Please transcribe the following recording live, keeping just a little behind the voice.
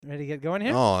Ready to get going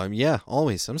here? Oh, yeah,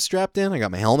 always. I'm strapped in. I got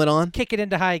my helmet on. Kick it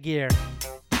into high gear.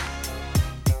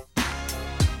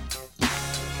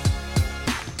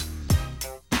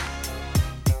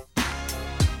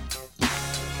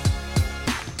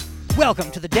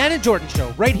 Welcome to the Dan and Jordan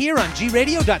Show, right here on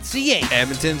gradio.ca.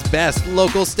 Edmonton's best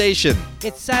local station.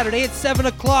 It's Saturday, it's 7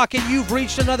 o'clock, and you've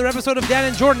reached another episode of Dan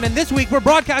and Jordan, and this week we're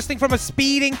broadcasting from a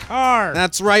speeding car.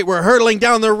 That's right, we're hurtling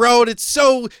down the road. It's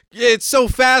so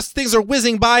fast, things are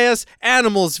whizzing by us,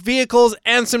 animals, vehicles,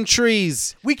 and some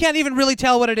trees. We can't even really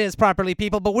tell what it is properly,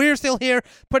 people, but we're still here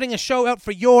putting a show out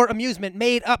for your amusement,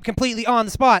 made up completely on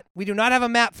the spot. We do not have a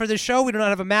map for this show. We do not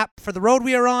have a map for the road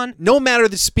we are on. No matter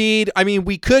the speed, I mean,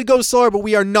 we could go slower, but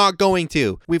we are not going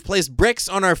to. We've placed bricks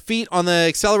on our feet on the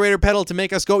accelerator pedal to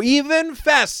make us go even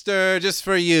faster just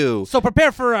for you. So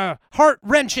prepare for a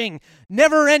heart-wrenching,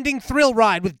 never-ending thrill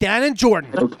ride with Dan and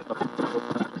Jordan.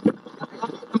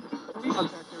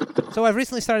 So I've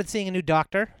recently started seeing a new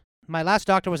doctor. My last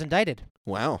doctor was indicted.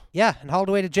 Wow. Yeah, and hauled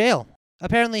away to jail.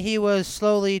 Apparently he was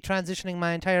slowly transitioning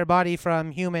my entire body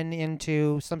from human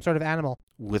into some sort of animal.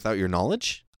 Without your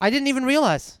knowledge? I didn't even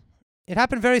realize. It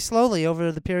happened very slowly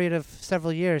over the period of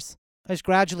several years. I just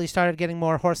gradually started getting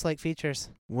more horse-like features.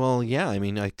 Well, yeah, I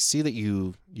mean, I see that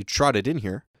you trotted in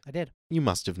here. I did. You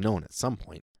must have known at some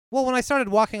point. Well, when I started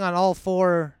walking on all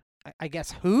four, I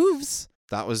guess, hooves?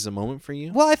 That was a moment for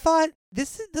you? Well, I thought,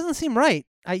 this doesn't seem right.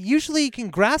 I usually can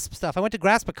grasp stuff. I went to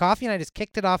grasp a coffee and I just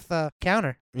kicked it off the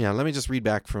counter. Yeah, let me just read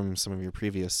back from some of your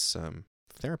previous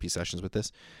therapy sessions with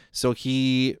this. So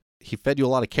he fed you a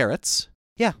lot of carrots.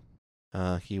 Yeah.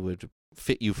 He would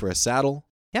fit you for a saddle.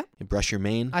 Yeah. He'd brush your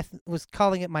mane. I was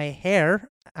calling it my hair,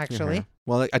 actually. Hair.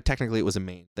 Well, technically it was a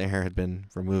mane. The hair had been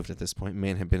removed at this point.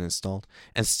 Mane had been installed.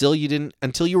 And still you didn't,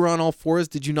 until you were on all fours,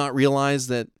 did you not realize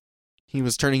that he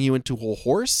was turning you into a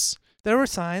horse? There were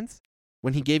signs.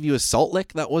 When he gave you a salt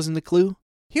lick, that wasn't a clue?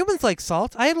 Humans like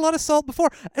salt. I had a lot of salt before.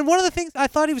 And one of the things I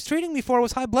thought he was treating me for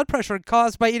was high blood pressure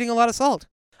caused by eating a lot of salt.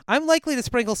 I'm likely to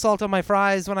sprinkle salt on my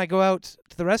fries when I go out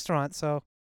to the restaurant, so...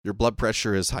 Your blood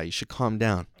pressure is high. You should calm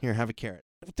down. Here, have a carrot.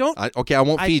 Don't... I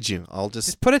won't feed you. I'll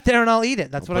just put it there and I'll eat it.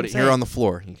 That's what I'm saying. Put it here on the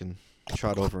floor. You can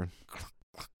trot over.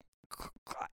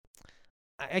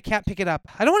 I can't pick it up.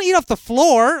 I don't want to eat off the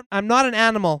floor. I'm not an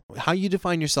animal. How you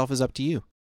define yourself is up to you.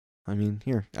 I mean,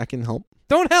 here, I can help.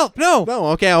 Don't help. No. No,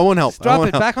 okay, I won't help. Just drop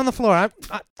it back on the floor.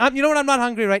 You know what? I'm not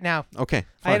hungry right now. Okay,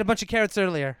 fine. I had a bunch of carrots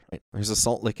earlier. Right. There's a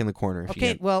salt lick in the corner.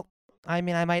 Okay, well, I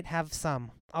mean, I might have some.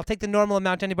 I'll take the normal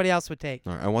amount anybody else would take.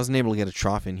 All right, I wasn't able to get a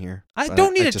trough in here. I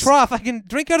don't need a trough. I can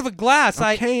drink out of a glass.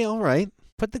 Okay, all right.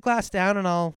 Put the glass down and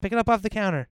I'll pick it up off the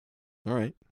counter. All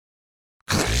right.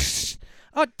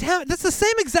 Oh, damn it. That's the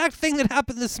same exact thing that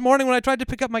happened this morning when I tried to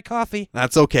pick up my coffee.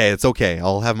 That's okay. It's okay.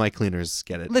 I'll have my cleaners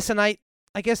get it. Listen, I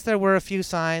guess there were a few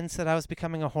signs that I was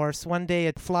becoming a horse. One day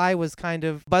a fly was kind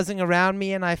of buzzing around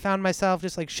me and I found myself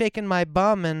just like shaking my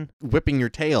bum and... whipping your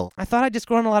tail. I thought I'd just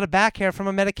grown a lot of back hair from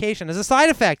a medication as a side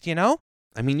effect, you know?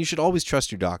 I mean, you should always trust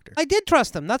your doctor. I did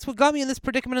trust him. That's what got me in this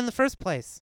predicament in the first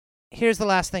place. Here's the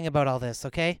last thing about all this,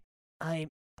 okay? It's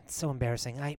so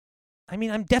embarrassing. I mean,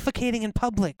 I'm defecating in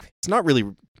public. It's not really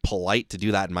polite to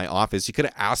do that in my office. You could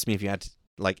have asked me if you had to,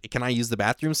 like, can I use the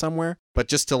bathroom somewhere? But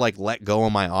just to, like, let go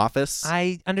of my office.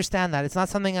 I understand that. It's not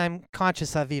something I'm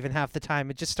conscious of even half the time.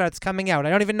 It just starts coming out. I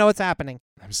don't even know what's happening.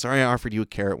 I'm sorry I offered you a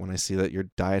carrot when I see that your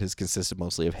diet has consisted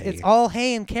mostly of hay. It's all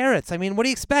hay and carrots. I mean, what do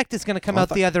you expect is going to come out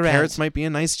the other end? Carrots might be a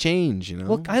nice change, you know?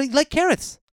 Well, I like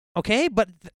carrots, okay? But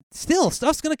still,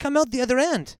 stuff's going to come out the other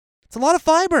end. It's a lot of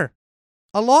fiber.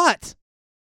 A lot.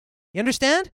 You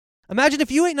understand? Imagine if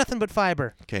you ate nothing but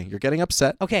fiber. Okay, you're getting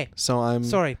upset. Okay. So I'm...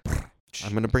 Sorry.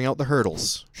 I'm going to bring out the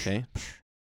hurdles, okay?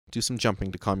 Do some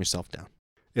jumping to calm yourself down.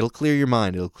 It'll clear your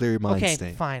mind. It'll clear your mind state.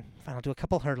 Okay, fine. I'll do a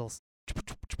couple hurdles.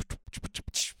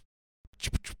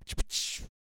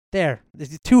 There.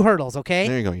 There's 2 hurdles, okay?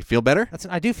 There you go. You feel better?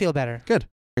 I do feel better. Good.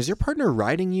 Is your partner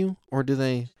riding you, or do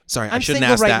they... Sorry, I I'm shouldn't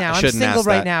single ask right that. now. I'm single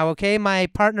right now, okay? My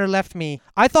partner left me.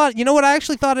 I thought, you know what? I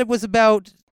actually thought it was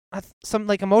about some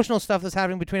like emotional stuff that's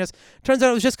happening between us. Turns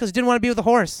out it was just because I didn't want to be with a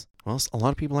horse. Well, a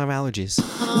lot of people have allergies.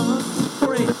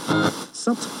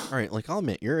 All right, like I'll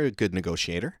admit, you're a good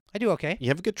negotiator. I do okay. You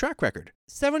have a good track record.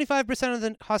 75% of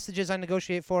the hostages I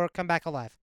negotiate for come back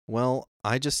alive. Well,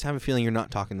 I just have a feeling you're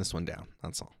not talking this one down.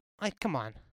 That's all. Come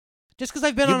on. Just because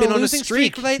I've been You've on a losing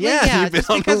streak lately? Yeah, you've been just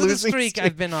on because a of the losing streak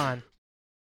I've been on.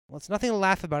 Well, it's nothing to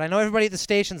laugh about. I know everybody at the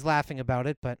station's laughing about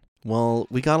it, but... Well,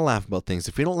 we gotta laugh about things.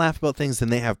 If we don't laugh about things, then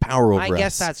they have power over us. I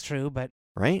guess that's true, but...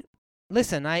 Right?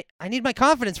 Listen, I need my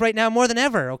confidence right now more than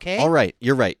ever, okay? All right,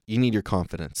 you're right. You need your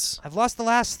confidence. I've lost the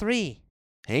last 3.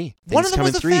 Hey, One of them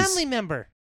was a threes. family member.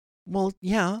 Well,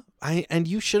 yeah. And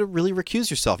you should have really recused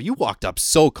yourself. You walked up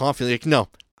so confidently, like, no,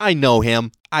 I know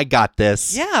him. I got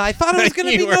this. Yeah, I thought it was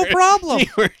going to be no problem. You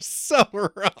were so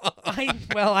wrong.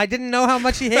 I didn't know how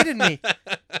much he hated me.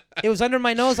 It was under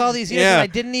my nose all these years, Yeah. and I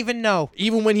didn't even know.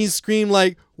 Even when he screamed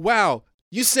like, wow,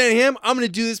 you sent him? I'm going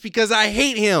to do this because I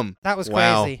hate him. That was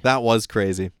Wow, crazy. that was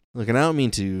crazy. Look, and I don't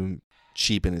mean to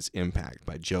cheapen its impact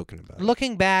by joking about it.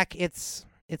 Looking back, it's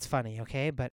funny, okay?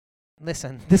 But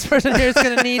listen, this person here is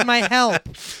going to need my help.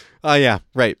 Oh, yeah,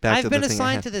 right. Back I've to been the thing I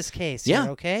assigned had. to this case Yeah.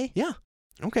 here, okay? Yeah,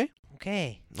 okay,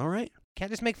 Okay. all right.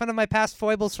 Can't just make fun of my past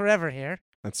foibles forever here.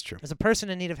 That's true. There's a person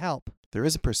in need of help. There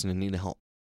is a person in need of help,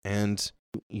 and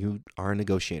you are a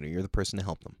negotiator. You're the person to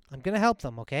help them. I'm going to help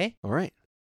them, okay? All right.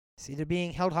 It's either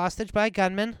being held hostage by a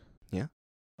gunman. Yeah.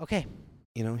 Okay.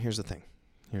 Here's the thing.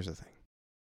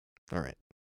 All right.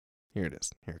 Here it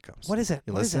is. Here it comes. What is it?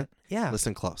 You What is listen? it? Yeah.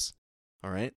 Listen close. All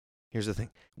right? Here's the thing.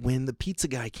 When the pizza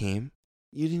guy came,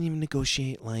 you didn't even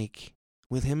negotiate, like,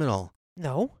 with him at all.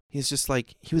 No. He's just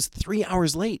like, he was 3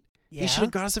 hours late. Yeah. He should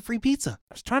have got us a free pizza.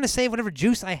 I was trying to save whatever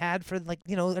juice I had for, like,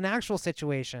 an actual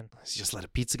situation. Let's just let a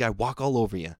pizza guy walk all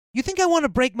over you. You think I want to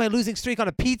break my losing streak on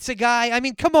a pizza guy? I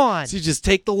mean, come on. So you just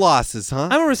take the losses, huh?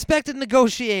 I'm a respected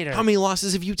negotiator. How many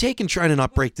losses have you taken trying to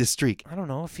not break this streak? I don't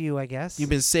know, a few, I guess. You've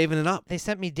been saving it up. They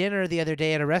sent me dinner the other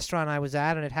day at a restaurant I was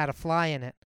at, and it had a fly in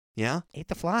it. Yeah? Ate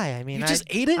the fly. I mean, You just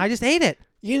ate it? I just ate it.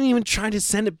 You didn't even try to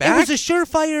send it It back? was a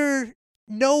surefire,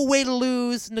 no way to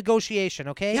lose negotiation,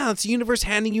 okay? Yeah, it's the universe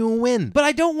handing you a win. But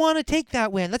I don't want to take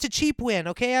that win. That's a cheap win,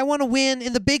 okay? I want to win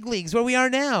in the big leagues where we are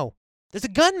now. There's a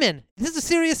gunman. This is a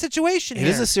serious situation It here.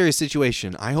 is a serious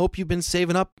situation. I hope you've been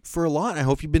saving up for a lot. I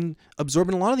hope you've been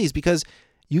absorbing a lot of these because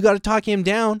you got to talk him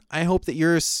down. I hope that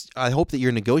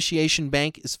your negotiation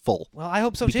bank is full. Well, I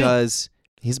hope so too. Because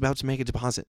he's about to make a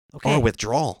deposit Okay. or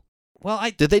withdrawal. Well,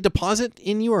 Did they deposit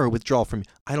in you or withdrawal from you?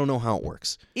 I don't know how it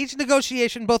works. each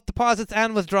negotiation, both deposits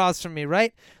and withdrawals from me,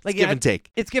 right? Like Give and take.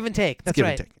 It's give and take. That's Give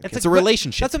right. and take. Okay. It's It's a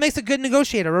relationship. That's what makes a good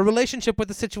negotiator, a relationship with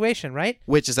the situation, right?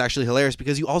 Which is actually hilarious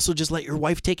because you also just let your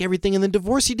wife take everything in the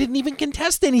divorce. You didn't even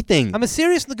contest anything. I'm a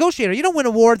serious negotiator. You don't win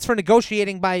awards for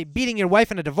negotiating by beating your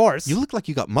wife in a divorce. You look like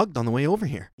you got mugged on the way over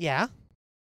here. Yeah,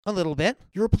 a little bit.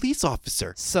 You're a police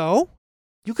officer. So?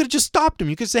 You could have just stopped him.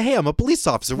 You could say, hey, I'm a police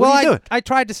officer. What are you doing? I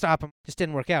tried to stop him. Just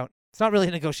didn't work out. It's not really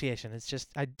a negotiation. It's just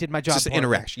I did my job Just an poorly.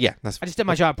 interaction. Yeah, that's I just did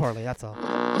my job poorly, that's all.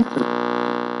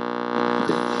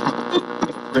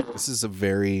 This is a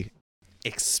very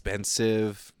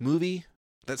expensive movie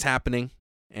that's happening,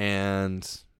 and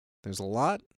there's a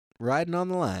lot riding on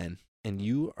the line, and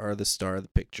you are the star of the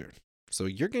picture. So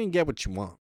you're going to get what you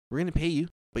want. We're going to pay you,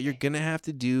 but you're going to have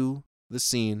to do the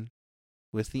scene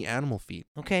with the animal feet.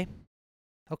 Okay.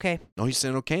 Okay. Oh, you're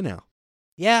saying okay now.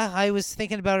 Yeah, I was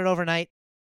thinking about it overnight,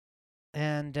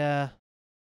 and I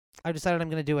decided I'm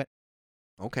going to do it.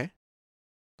 Okay.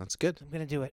 That's good. I'm going to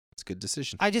do it. It's a good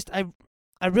decision.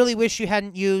 I really wish you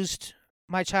hadn't used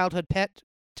my childhood pet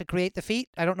to create the feat.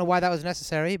 I don't know why that was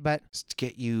necessary, but... Just to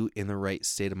get you in the right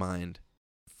state of mind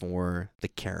for the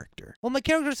character. Well, my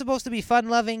character's supposed to be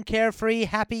fun-loving, carefree,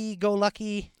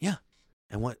 happy-go-lucky. Yeah.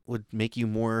 And what would make you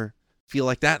more feel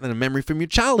like that than a memory from your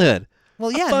childhood?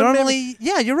 Well, yeah, normally...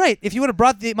 Yeah, you're right. If you would have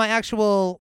brought my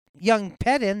actual young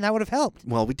pet in, that would have helped.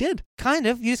 Well, we did. Kind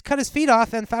of. You just cut his feet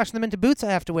off and fashion them into boots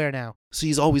I have to wear now. So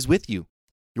he's always with you.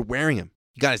 You're wearing him.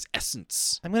 You got his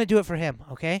essence. I'm going to do it for him,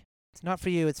 okay? It's not for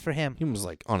you, it's for him. He was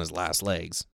like on his last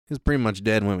legs. He was pretty much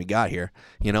dead when we got here,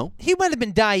 you know? He might have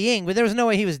been dying, but there was no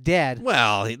way he was dead.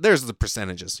 Well, there's the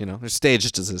percentages, you know? There's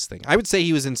stages to this thing. I would say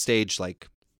he was in stage,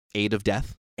 8 of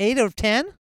death. 8 out of 10?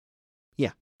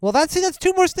 Yeah. Well, that's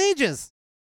 2 more stages.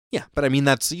 Yeah, but I mean,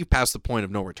 you passed the point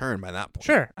of no return by that point.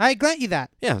 Sure, I grant you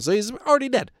that. Yeah, so he's already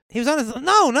dead. He was on his...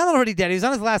 No, not already dead. He was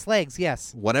on his last legs,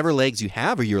 yes. Whatever legs you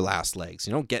have are your last legs.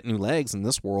 You don't get new legs in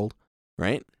this world,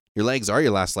 right? Your legs are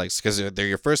your last legs because they're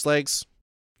your first legs,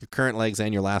 your current legs,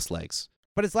 and your last legs.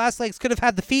 But his last legs could have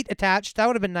had the feet attached. That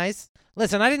would have been nice.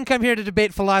 Listen, I didn't come here to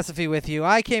debate philosophy with you.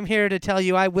 I came here to tell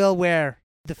you I will wear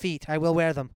the feet. I will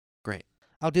wear them. Great.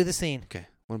 I'll do the scene. Okay,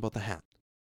 what about the hat?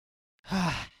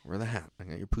 Wear the hat. I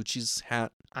got your Poochie's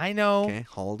hat. I know. Okay,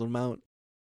 hauled him out.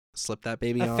 Slip that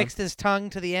baby I on. fixed his tongue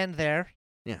to the end there.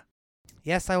 Yeah.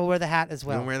 Yes, I will wear the hat as You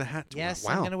well. gonna wear the hat? Yes,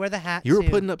 wow. I'm going to wear the hat You were too.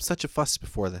 putting up such a fuss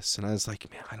before this, and I was like,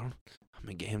 man, I'm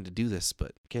gonna get him to do this,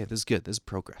 but okay, this is good. This is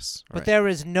progress. All But right. there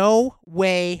is no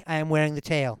way I am wearing the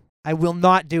tail. I will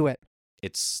not do it.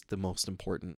 It's the most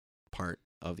important part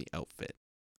of the outfit.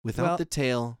 Without Well- the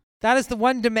tail, That is the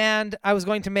one demand I was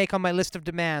going to make on my list of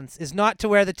demands, is not to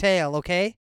wear the tail,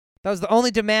 okay? That was the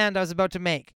only demand I was about to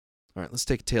make. All right, let's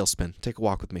take a tailspin. Take a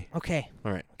walk with me. Okay.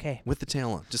 All right. Okay. With the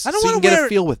tail on. Just I don't so you wanna can get wear a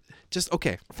feel with. Just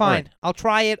okay. Fine. All right. I'll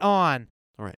try it on.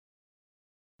 All right.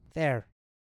 There.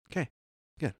 Okay.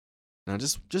 Good. Now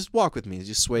just walk with me.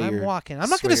 Just sway I'm your. walking. I'm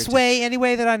not going to your sway any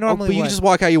way that I normally but you would. can just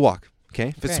walk how you walk. Okay.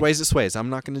 If it Okay. sways, it sways. I'm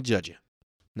not going to judge you.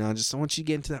 Now, I want you to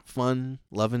get into that fun,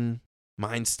 loving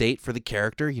mind state for the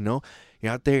character. You know,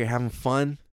 you're out there, you're having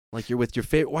fun, like you're with your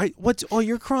favorite. Why? What's? Oh,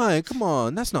 you're crying. Come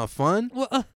on, that's not fun.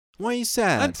 Well, Why are you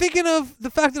sad? I'm thinking of the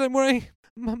fact that I'm wearing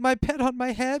my pet on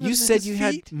my head. You and said his you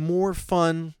feet. had more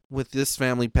fun with this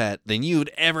family pet than you'd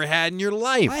ever had in your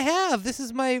life. I have. This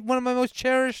is one of my most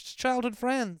cherished childhood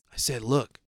friends. I said,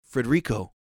 look,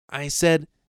 Frederico, I said,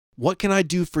 what can I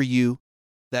do for you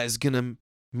that is going to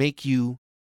make you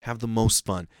have the most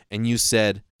fun? And you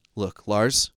said, look,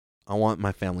 Lars, I want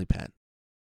my family pet.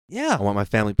 Yeah. I want my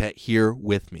family pet here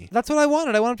with me. That's what I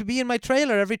wanted. I want him to be in my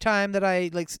trailer every time that I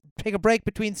take a break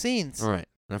between scenes. All right.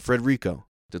 Now, Frederico,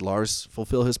 did Lars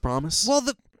fulfill his promise? Well,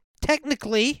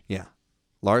 technically, Yeah.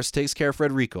 Lars takes care of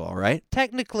Frederico, all right?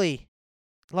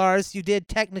 Lars, you did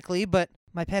technically, but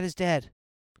my pet is dead.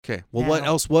 Okay. Well,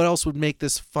 Now- what else would make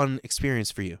this fun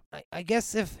experience for you? I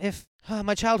guess if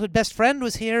my childhood best friend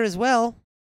was here as well.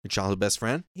 Your childhood best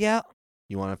friend? Yeah.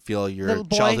 You want to feel your Little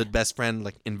boy. childhood best friend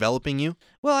like enveloping you?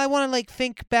 Well, I want to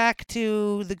think back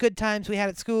to the good times we had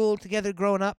at school together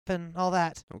growing up and all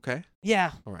that. Okay.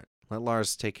 Yeah. All right. Let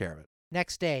Lars take care of it.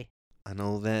 Next day. I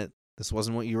know that this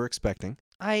wasn't what you were expecting.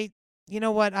 You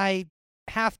know what? I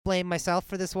half blame myself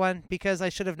for this one because I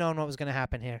should have known what was going to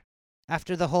happen here.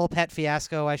 After the whole pet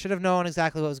fiasco, I should have known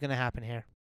exactly what was going to happen here.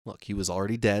 Look, he was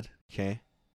already dead, okay?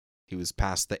 He was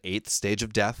past the 8th stage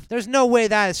of death. There's no way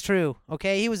that is true,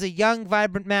 okay? He was a young,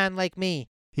 vibrant man like me.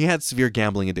 He had severe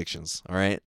gambling addictions, all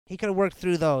right? He could have worked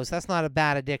through those. That's not a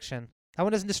bad addiction. That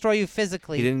one doesn't destroy you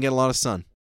physically. He didn't get a lot of sun.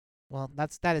 Well,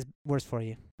 that is worse for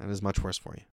you. That is much worse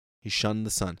for you. He shunned the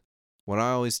sun. What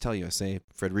I always tell you, I say,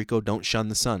 Frederico, don't shun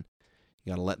the sun.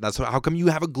 You gotta how come you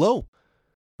have a glow,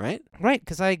 right? Right,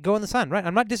 because I go in the sun, right?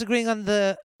 I'm not disagreeing on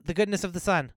the goodness of the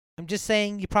sun. I'm just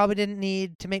saying you probably didn't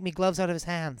need to make me gloves out of his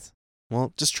hands.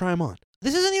 Well, just try them on.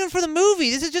 This isn't even for the movie.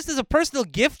 This is just as a personal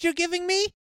gift you're giving me.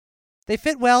 They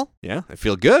fit well. Yeah, they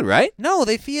feel good, right? No,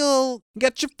 they feel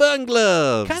Get your fun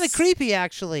gloves. kind of creepy,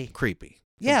 actually. Creepy.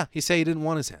 Yeah. He said he didn't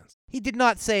want his hands. He did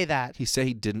not say that. He said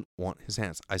he didn't want his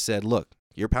hands. I said, look,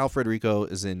 your pal Frederico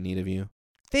is in need of you.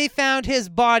 They found his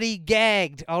body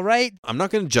gagged, all right? I'm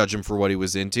not going to judge him for what he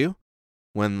was into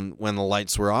when the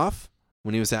lights were off,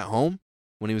 when he was at home,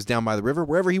 when he was down by the river,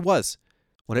 wherever he was,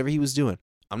 whatever he was doing.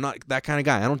 I'm not that kind of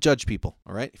guy. I don't judge people,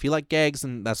 all right? If he liked gags,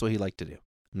 then that's what he liked to do.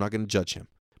 I'm not going to judge him.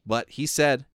 But he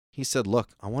said, look,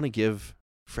 I want to give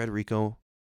Frederico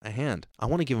a hand. I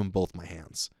want to give him both my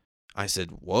hands. I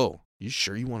said, whoa, you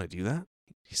sure you want to do that?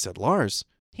 He said, Lars.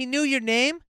 He knew your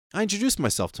name? I introduced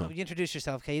myself to Oh, him. you introduced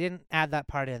yourself. Okay, you didn't add that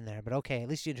part in there, but okay, at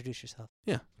least you introduced yourself.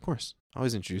 Yeah, of course. I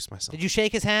always introduce myself. Did you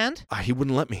shake his hand? He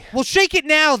wouldn't let me. Well, shake it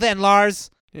now then,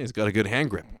 Lars. Yeah, he's got a good hand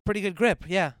grip. Pretty good grip,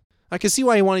 yeah. I can see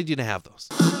why he wanted you to have those.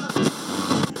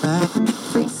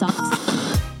 Free socks.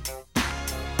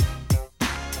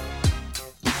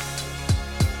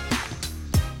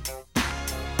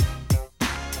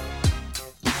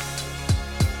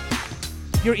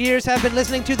 Your ears have been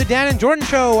listening to The Dan and Jordan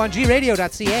Show on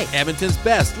gradio.ca. Edmonton's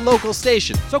best local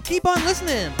station. So keep on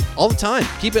listening. All the time.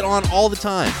 Keep it on all the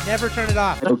time. Never turn it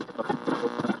off.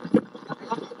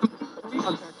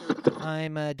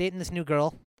 I'm dating this new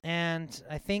girl, and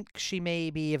I think she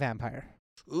may be a vampire.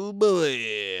 Ooh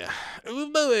boy.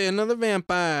 Ooh boy, another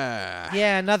vampire.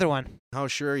 Yeah, another one. How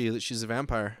sure are you that she's a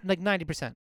vampire? Like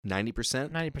 90%. 90%?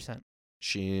 90%.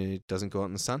 She doesn't go out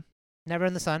in the sun? Never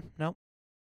in the sun. Nope.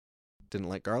 Didn't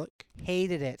like garlic?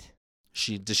 Hated it.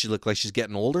 Does she look like she's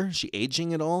getting older? Is she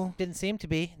aging at all? Didn't seem to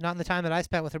be. Not in the time that I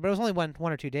spent with her, but it was only one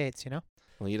or two dates, you know?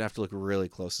 Well, you'd have to look really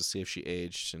close to see if she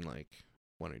aged in like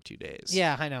 1 or 2 days.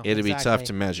 Yeah, I know. It'd be tough to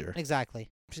exactly. measure. Exactly.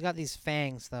 She's got these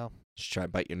fangs, though. She try to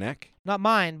bite your neck? Not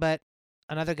mine, but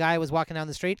another guy was walking down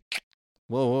the street.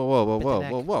 Whoa, whoa, whoa, whoa, Bit the whoa,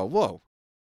 neck. whoa, whoa, whoa.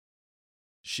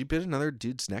 She bit another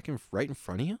dude's neck right in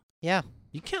front of you? Yeah.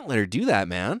 You can't let her do that,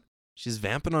 man. She's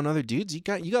vamping on other dudes. You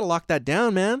got to lock that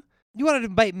down, man. You wanted to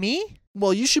bite me?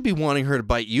 Well, you should be wanting her to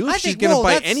bite you. If I she's think, going to whoa,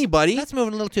 bite that's- anybody. That's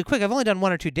moving a little too quick. I've only done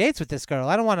 1 or 2 dates with this girl.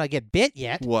 I don't want to get bit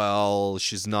yet. Well,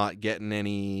 she's not getting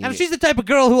any. And she's the type of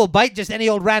girl who will bite just any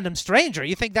old random stranger.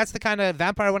 You think that's the kind of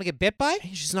vampire I want to get bit by?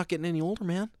 Hey, she's not getting any older,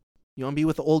 man. You want to be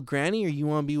with the old granny or you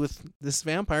want to be with this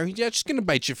vampire? Yeah, she's going to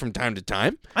bite you from time to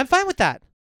time, I'm fine with that,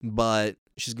 but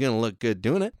she's going to look good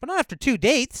doing it. but not after 2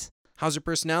 dates. How's her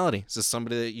personality? Is this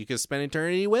somebody that you could spend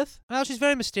eternity with? Well, she's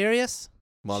very mysterious.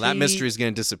 Well, that mystery is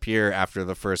going to disappear after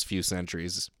the first few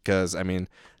centuries because, I mean,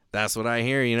 that's what I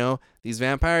hear, you know? These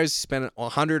vampires, you spend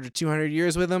 100 or 200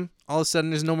 years with them, all of a sudden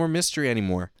there's no more mystery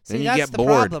anymore. See, then you that's get the bored.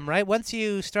 problem, right? Once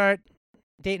you start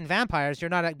dating vampires, you're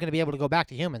not going to be able to go back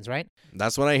to humans, right?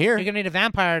 That's what I hear. You're going to need a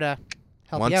vampire to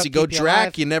help Once you out, you go keep Drac,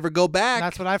 alive. you never go back.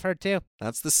 That's what I've heard, too.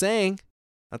 That's the saying.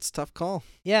 That's a tough call.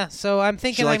 Yeah, so I'm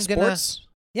thinking She likes I'm going to... sports?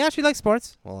 Yeah, she likes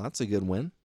sports. Well, that's a good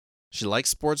win. She likes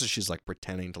sports, or she's like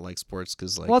pretending to like sports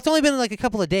because Well, it's only been like a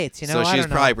couple of dates, you know? so I she's don't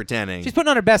know. probably pretending. She's putting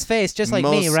on her best face, just like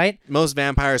me, right? Most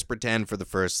vampires pretend for the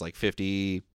first like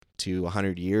 50 to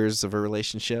 100 years of a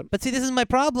relationship. But see, this is my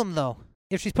problem, though.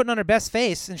 If she's putting on her best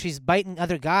face and she's biting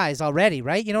other guys already,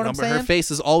 right? You know what I'm saying? But her face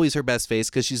is always her best face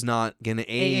because she's not gonna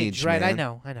age. Right? Man. I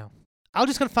know. I'm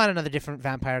just gonna find another different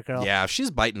vampire girl. Yeah, if she's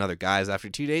biting other guys after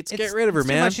 2 dates, get rid of her, Too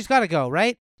man. much. She's got to go,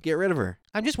 right? Get rid of her.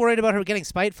 I'm just worried about her getting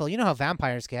spiteful. You know how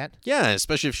vampires get. Yeah,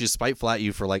 especially if she's spiteful at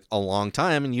you for like a long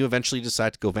time and you eventually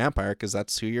decide to go vampire because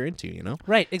that's who you're into, you know?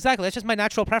 Right, exactly. That's just my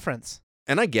natural preference.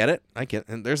 And I get it.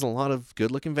 And there's a lot of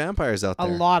good-looking vampires out there. A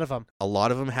lot of them. A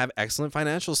lot of them have excellent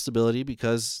financial stability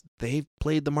because they've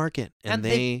played the market. And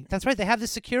that's right. They have the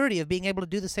security of being able to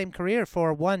do the same career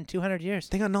for 200 years.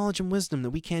 They got knowledge and wisdom that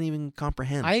we can't even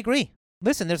comprehend. I agree.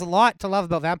 Listen, there's a lot to love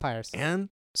about vampires. And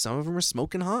some of them are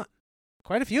smoking hot.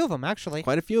 Quite a few of them, actually.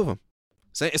 Quite a few of them.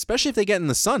 So especially if they get in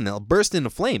the sun, they'll burst into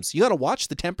flames. You got to watch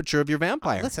the temperature of your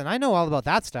vampire. Listen, I know all about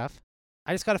that stuff.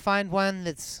 I just got to find one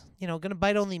that's, going to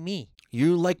bite only me.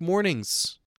 You like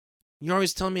mornings. You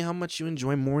always tell me how much you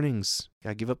enjoy mornings.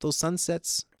 Gotta give up those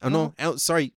sunsets. Oh, no. Oh,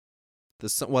 sorry. The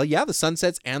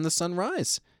sunsets and the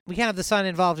sunrise. We can't have the sun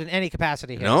involved in any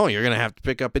capacity here. No, you're going to have to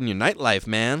pick up in your nightlife,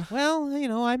 man.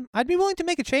 Well, I'd be willing to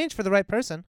make a change for the right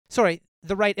person. Sorry,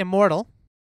 the right immortal.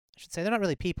 I should say they're not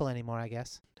really people anymore, I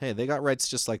guess. Hey, they got rights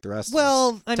just like the rest of us.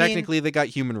 Well, Technically, they got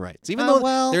human rights. Even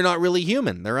though they're not really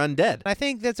human. They're undead. I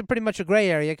think that's pretty much a gray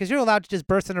area because you're allowed to just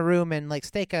burst in a room and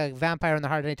stake a vampire in the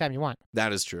heart anytime you want.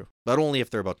 That is true. But only if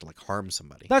they're about to harm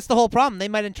somebody. That's the whole problem. They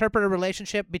might interpret a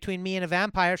relationship between me and a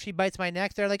vampire. She bites my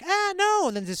neck. They're like, no,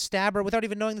 and then just stab her without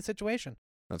even knowing the situation.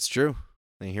 That's true.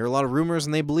 They hear a lot of rumors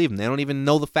and they believe them. They don't even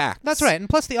know the facts. That's right. And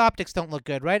plus the optics don't look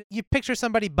good, right? You picture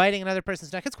somebody biting another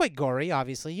person's neck. It's quite gory,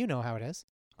 obviously. You know how it is.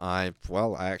 I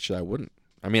wouldn't.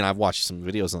 I mean, I've watched some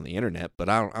videos on the internet, but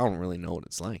I don't really know what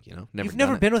it's like, you know? You've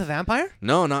never been with a vampire?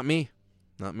 No, not me.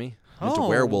 Not me. I'm into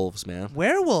werewolves, man.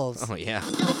 Werewolves? Oh, yeah.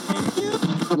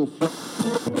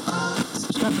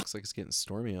 Looks like it's getting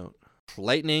stormy out.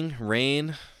 Lightning,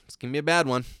 rain. It's going to be a bad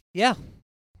one. Yeah.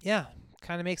 Yeah.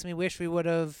 Kind of makes me wish we would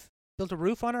have built a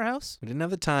roof on our house. We didn't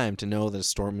have the time to know that a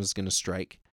storm was going to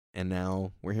strike, and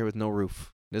now we're here with no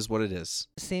roof. It is what it is.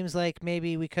 Seems like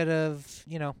maybe we could have,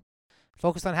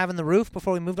 focused on having the roof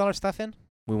before we moved all our stuff in.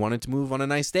 We wanted to move on a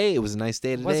nice day. It was a nice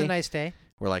day today. It was a nice day.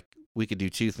 We're like, we could do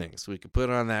two things. We could put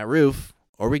it on that roof,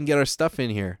 or we can get our stuff in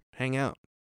here, hang out.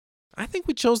 I think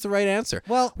we chose the right answer.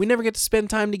 Well, we never get to spend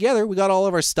time together. We got all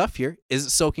of our stuff here. Is it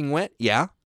soaking wet? Yeah.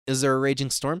 Is there a raging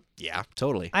storm? Yeah,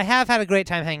 totally. I have had a great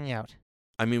time hanging out.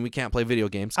 I mean, we can't play video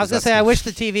games. I was going to say, I wish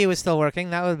the TV was still working.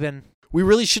 That would have been... We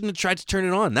really shouldn't have tried to turn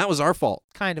it on. That was our fault.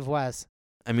 Kind of was.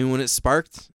 I mean, when it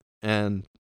sparked, and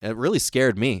it really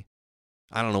scared me.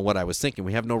 I don't know what I was thinking.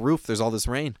 We have no roof. There's all this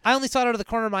rain. I only saw it out of the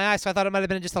corner of my eye, so I thought it might have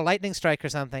been just a lightning strike or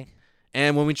something.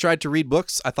 And when we tried to read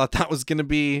books, I thought that was going to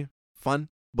be fun.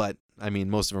 But, I mean,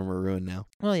 most of them are ruined now.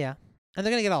 Well, yeah. And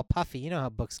they're going to get all puffy. You know how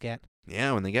books get.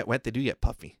 Yeah, when they get wet, they do get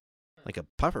puffy. Like a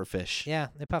pufferfish. Yeah,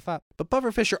 they puff up. But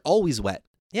pufferfish are always wet.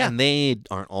 Yeah. And they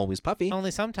aren't always puffy. Only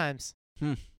sometimes.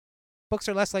 Books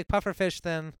are less like pufferfish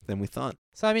than we thought.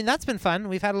 So, I mean, that's been fun.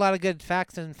 We've had a lot of good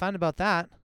facts and fun about that.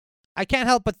 I can't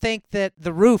help but think that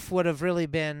the roof would have really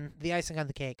been the icing on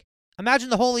the cake. Imagine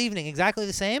the whole evening exactly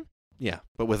the same. Yeah,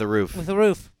 but with a roof. With a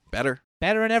roof. Better.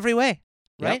 Better in every way,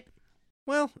 right? Yep.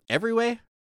 Well, every way.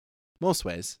 Most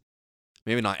ways.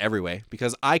 Maybe not every way,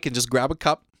 because I can just grab a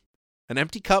cup, an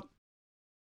empty cup,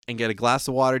 and get a glass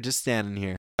of water just standing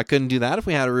here. I couldn't do that if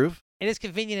we had a roof. It is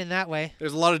convenient in that way.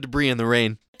 There's a lot of debris in the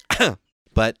rain.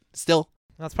 But still.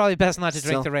 Well, it's probably best not to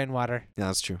drink the rainwater. Yeah,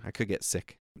 that's true. I could get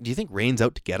sick. Do you think rain's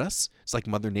out to get us? It's like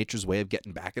Mother Nature's way of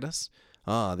getting back at us?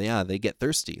 Oh, yeah, they get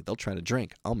thirsty. They'll try to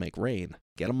drink. I'll make rain.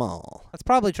 Get them all. That's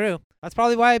probably true. That's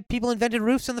probably why people invented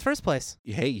roofs in the first place.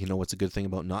 Hey, you know what's a good thing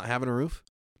about not having a roof?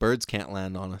 Birds can't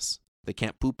land on us. They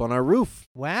can't poop on our roof.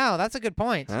 Wow, that's a good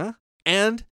point. Huh?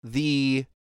 And the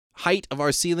height of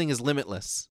our ceiling is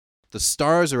limitless. The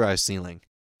stars are our ceiling.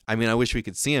 I mean, I wish we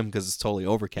could see them because it's totally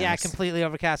overcast. Yeah, completely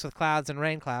overcast with clouds and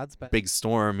rain clouds. But big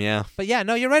storm, yeah. But yeah,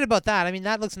 no, you're right about that. I mean,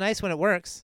 that looks nice when it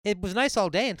works. It was nice all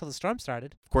day until the storm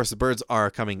started. Of course, the birds are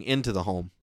coming into the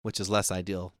home, which is less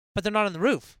ideal. But they're not on the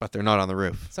roof. But they're not on the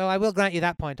roof. So I will grant you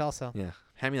that point also. Yeah.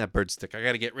 Hand me that bird stick. I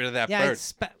got to get rid of that Yeah, bird.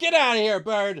 Get out of here,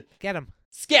 bird. Get him.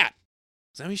 Scat.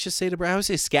 Is that what you should say to birds? I always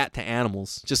say scat to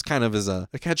animals. Just kind of as a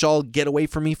catch-all get away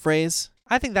from me phrase.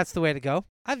 I think that's the way to go.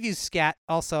 I've used scat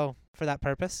also for that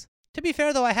purpose. To be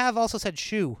fair, though, I have also said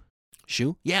shoo.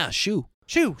 Shoo? Yeah, shoo.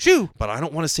 Shoo, shoo. But I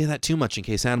don't want to say that too much in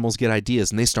case animals get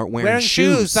ideas and they start wearing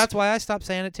shoes. That's why I stopped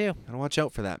saying it too. Gotta watch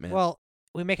out for that, man. Well,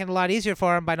 we make it a lot easier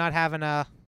for them by not having a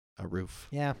roof.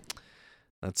 Yeah.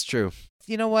 That's true.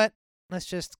 You know what? Let's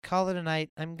just call it a night.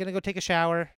 I'm going to go take a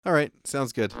shower. All right.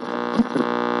 Sounds good.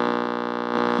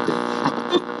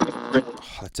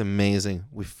 That's amazing.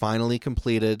 We finally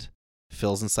completed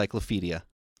Phil's encyclopedia.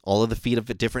 All of the feet of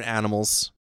different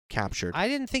animals captured. I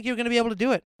didn't think you were going to be able to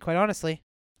do it, quite honestly.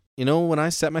 You know, when I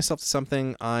set myself to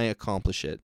something, I accomplish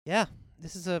it. Yeah.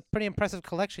 This is a pretty impressive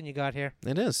collection you got here.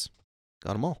 It is.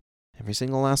 Got them all. Every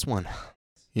single last one.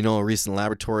 You know, a recent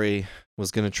laboratory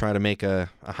was going to try to make a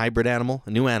hybrid animal,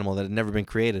 a new animal that had never been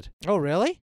created. Oh,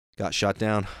 really? Got shot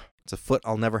down. It's a foot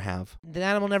I'll never have. The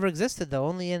animal never existed, though,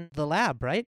 only in the lab,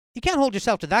 right? You can't hold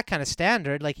yourself to that kind of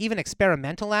standard, like even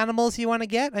experimental animals you want to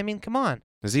get. I mean, come on.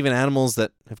 There's even animals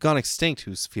that have gone extinct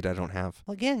whose feet I don't have.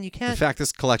 Well, again, you can't... In fact,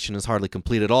 this collection is hardly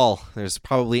complete at all. There's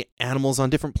probably animals on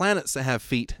different planets that have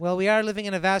feet. Well, we are living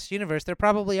in a vast universe. There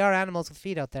probably are animals with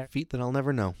feet out there. Feet that I'll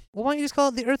never know. Well, why don't you just call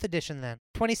it the Earth Edition, then?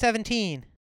 2017.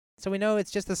 So we know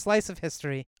it's just a slice of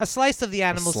history. A slice of the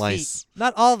animal's feet.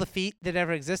 Not all the feet that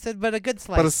ever existed, but a good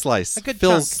slice. But a slice. A good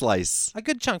Phil's chunk. slice. A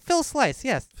good chunk. Phil's slice,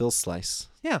 yes. Phil's slice.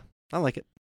 Yeah. I like it.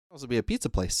 Also be a pizza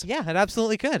place. Yeah, it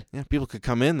absolutely could. Yeah, people could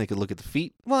come in, they could look at the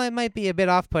feet. Well, it might be a bit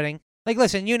off-putting. Like,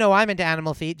 listen, you know I'm into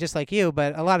animal feet just like you,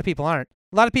 but a lot of people aren't.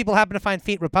 A lot of people happen to find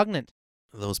feet repugnant.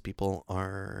 Those people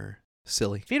are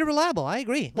silly. Feet are reliable, I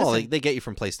agree. Well, Listen, they get you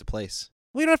from place to place.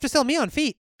 well, you don't have to sell me on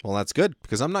feet. Well, that's good,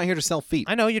 because I'm not here to sell feet.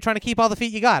 I know, you're trying to keep all the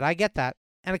feet you got. I get that.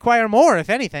 And acquire more, if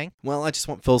anything. Well, I just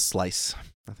want Phil's slice.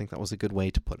 I think that was a good way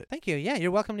to put it. Thank you. Yeah,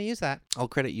 you're welcome to use that. I'll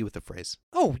credit you with the phrase.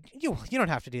 Oh, you don't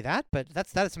have to do that, but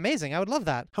that's amazing. I would love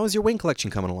that. How is your wing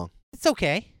collection coming along? It's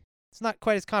okay. It's not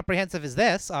quite as comprehensive as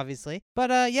this, obviously.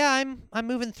 But yeah, I'm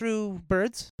moving through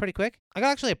birds pretty quick. I got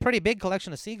actually a pretty big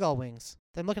collection of seagull wings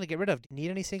that I'm looking to get rid of. Do you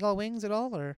need any seagull wings at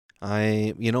all, or?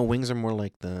 Wings are more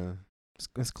like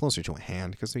it's closer to a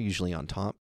hand because they're usually on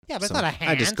top. Yeah, but it's not a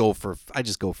hand. I just go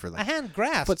for like a hand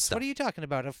grasp. foot stuff. What are you talking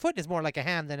about? A foot is more like a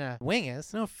hand than a wing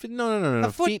is. No.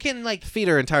 A foot can like feet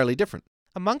are entirely different.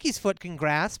 a monkey's foot can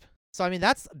grasp. So I mean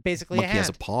that's basically Monkey a hand. has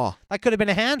a paw. That could have been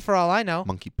a hand for all I know.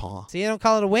 Monkey paw. So you don't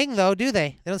call it a wing though, do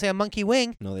they? They don't say a monkey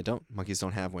wing. No, they don't. Monkeys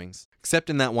don't have wings, except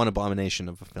in that one abomination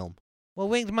of a film. Well,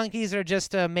 winged monkeys are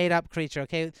just a made-up creature.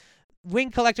 Okay,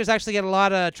 wing collectors actually get a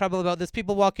lot of trouble about this.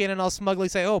 People walk in and all smugly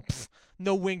say, "Oh,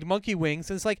 no winged monkey wings."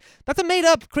 And it's like, that's a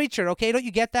made-up creature, okay? Don't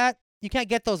you get that? You can't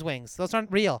get those wings. Those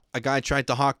aren't real. A guy tried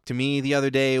to hawk to me the other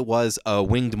day was a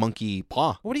winged monkey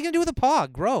paw. What are you going to do with a paw?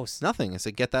 Gross. Nothing. I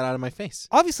said, get that out of my face.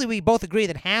 Obviously, we both agree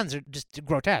that hands are just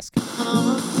grotesque.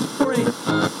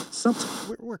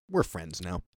 We're friends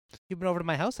now. You've been over to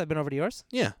my house. I've been over to yours.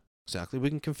 Yeah, exactly. We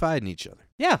can confide in each other.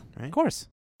 Yeah, right? Of course.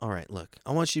 All right, look.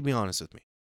 I want you to be honest with me.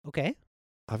 Okay.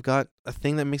 I've got a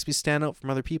thing that makes me stand out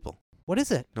from other people. What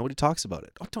is it? Nobody talks about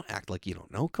it. Oh, don't act like you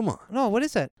don't know. Come on. No, what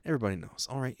is it? Everybody knows.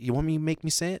 All right, you want me to make me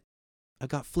say it? I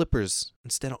got flippers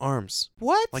instead of arms.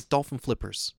 What? Like dolphin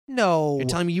flippers. No. You're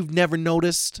telling me you've never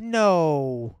noticed?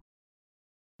 No.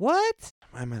 What?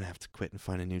 I might have to quit and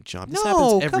find a new job. This No,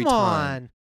 happens every come time. on.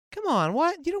 Come on.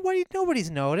 What? You know what?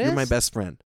 Nobody's noticed. You're my best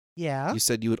friend. Yeah. You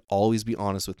said you would always be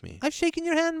honest with me. I've shaken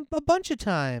your hand a bunch of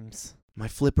times. My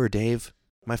flipper, Dave.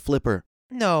 My flipper.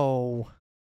 No.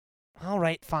 All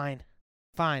right, fine.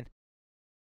 Fine.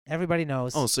 Everybody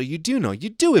knows. Oh, so you do know. You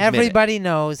do admit Everybody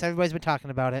knows. Everybody's been talking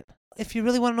about it. If you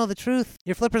really want to know the truth,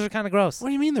 your flippers are kind of gross. What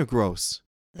do you mean they're gross?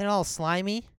 They're all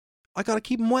slimy. I gotta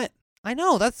keep them wet. I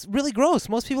know. That's really gross.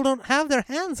 Most people don't have their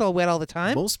hands all wet all the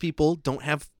time. Most people don't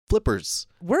have flippers.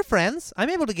 We're friends. I'm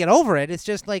able to get over it. It's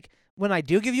just like when I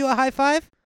do give you a high five,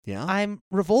 Yeah? I'm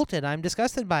revolted. I'm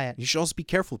disgusted by it. You should also be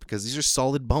careful because these are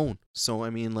solid bone. So, I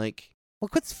mean, like... Well,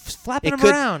 quit flapping it them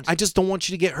could, around. I just don't want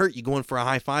you to get hurt. You go in for a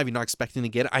high five. You're not expecting to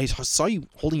get it. I saw you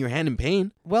holding your hand in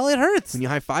pain Well, it hurts. when you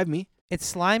high five me. It's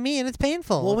slimy and it's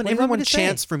painful. Well, when What do you want me everyone to say?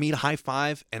 chants for me to high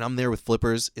five and I'm there with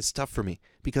flippers, it's tough for me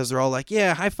because they're all like,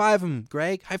 yeah, high five him,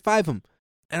 Greg, high five him.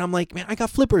 And I'm like, man, I got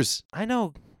flippers. I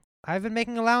know. I've been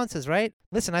making allowances, right?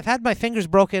 Listen, I've had my fingers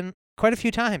broken quite a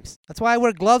few times. That's why I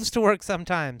wear gloves to work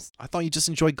sometimes. I thought you just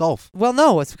enjoyed golf. Well,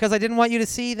 no, it's because I didn't want you to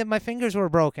see that my fingers were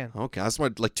broken. Okay, that's why,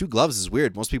 like, 2 gloves is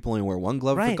weird. Most people only wear 1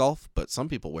 glove for Right. golf, but some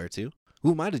people wear 2.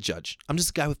 Who am I to judge? I'm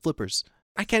just a guy with flippers.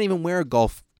 I can't even wear a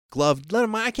golf glove. Let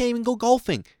him. I can't even go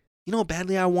golfing. You know how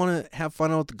badly I want to have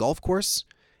fun out at the golf course?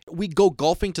 We go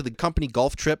golfing to the company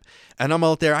golf trip, and I'm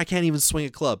out there. I can't even swing a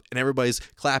club, and everybody's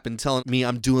clapping, telling me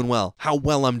I'm doing well, how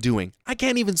well I'm doing. I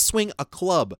can't even swing a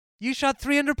club. You shot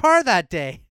 3 under par that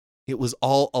day. It was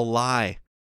all a lie.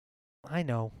 I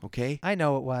know. Okay? I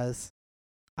know it was.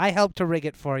 I helped to rig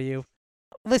it for you.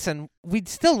 Listen, we'd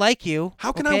still like you.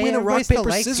 How can okay? I win a Everybody rock, still paper,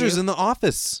 likes scissors you. in the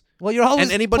office? Well, you're always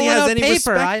And anybody pulling has out any paper.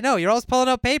 respect? I know. You're always pulling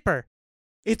out paper.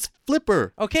 It's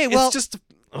flipper. Okay, well, it's just...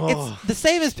 it's the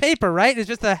same as paper, right? It's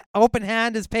just an open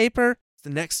hand as paper.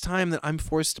 The next time that I'm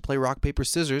forced to play rock, paper,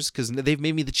 scissors, because they've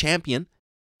made me the champion,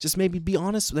 just maybe be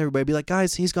honest with everybody. Be like,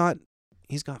 guys, he's got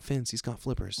fins, he's got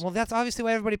flippers. Well, that's obviously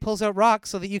why everybody pulls out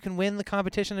rocks, so that you can win the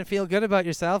competition and feel good about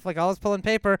yourself, like always pulling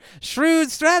paper.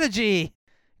 Shrewd strategy.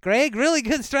 Greg, really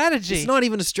good strategy. It's not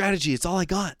even a strategy. It's all I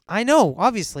got. I know,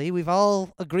 obviously. We've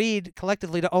all agreed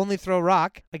collectively to only throw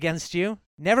rock against you.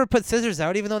 Never put scissors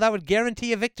out, even though that would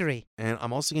guarantee a victory. And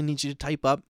I'm also going to need you to type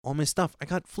up all my stuff. I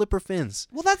got flipper fins.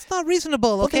 Well, that's not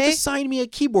reasonable, Well, okay? they've assigned me a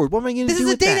keyboard. What am I going to This do is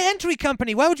a with data that? entry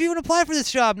company. Why would you even apply for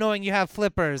this job knowing you have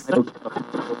flippers?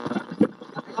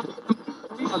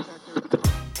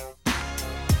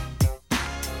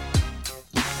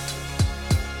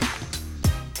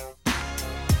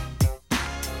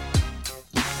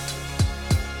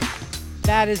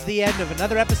 That is the end of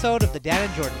another episode of The Dan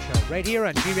and Jordan Show, right here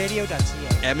on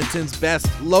gradio.ca. Edmonton's best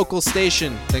local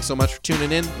station. Thanks so much for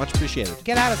tuning in. Much appreciated.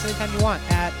 Get at us anytime you want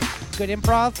at Good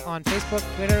Improv on Facebook,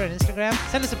 Twitter, and Instagram.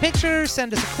 Send us a picture,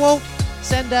 send us a quote,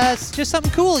 send us just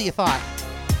something cool you thought.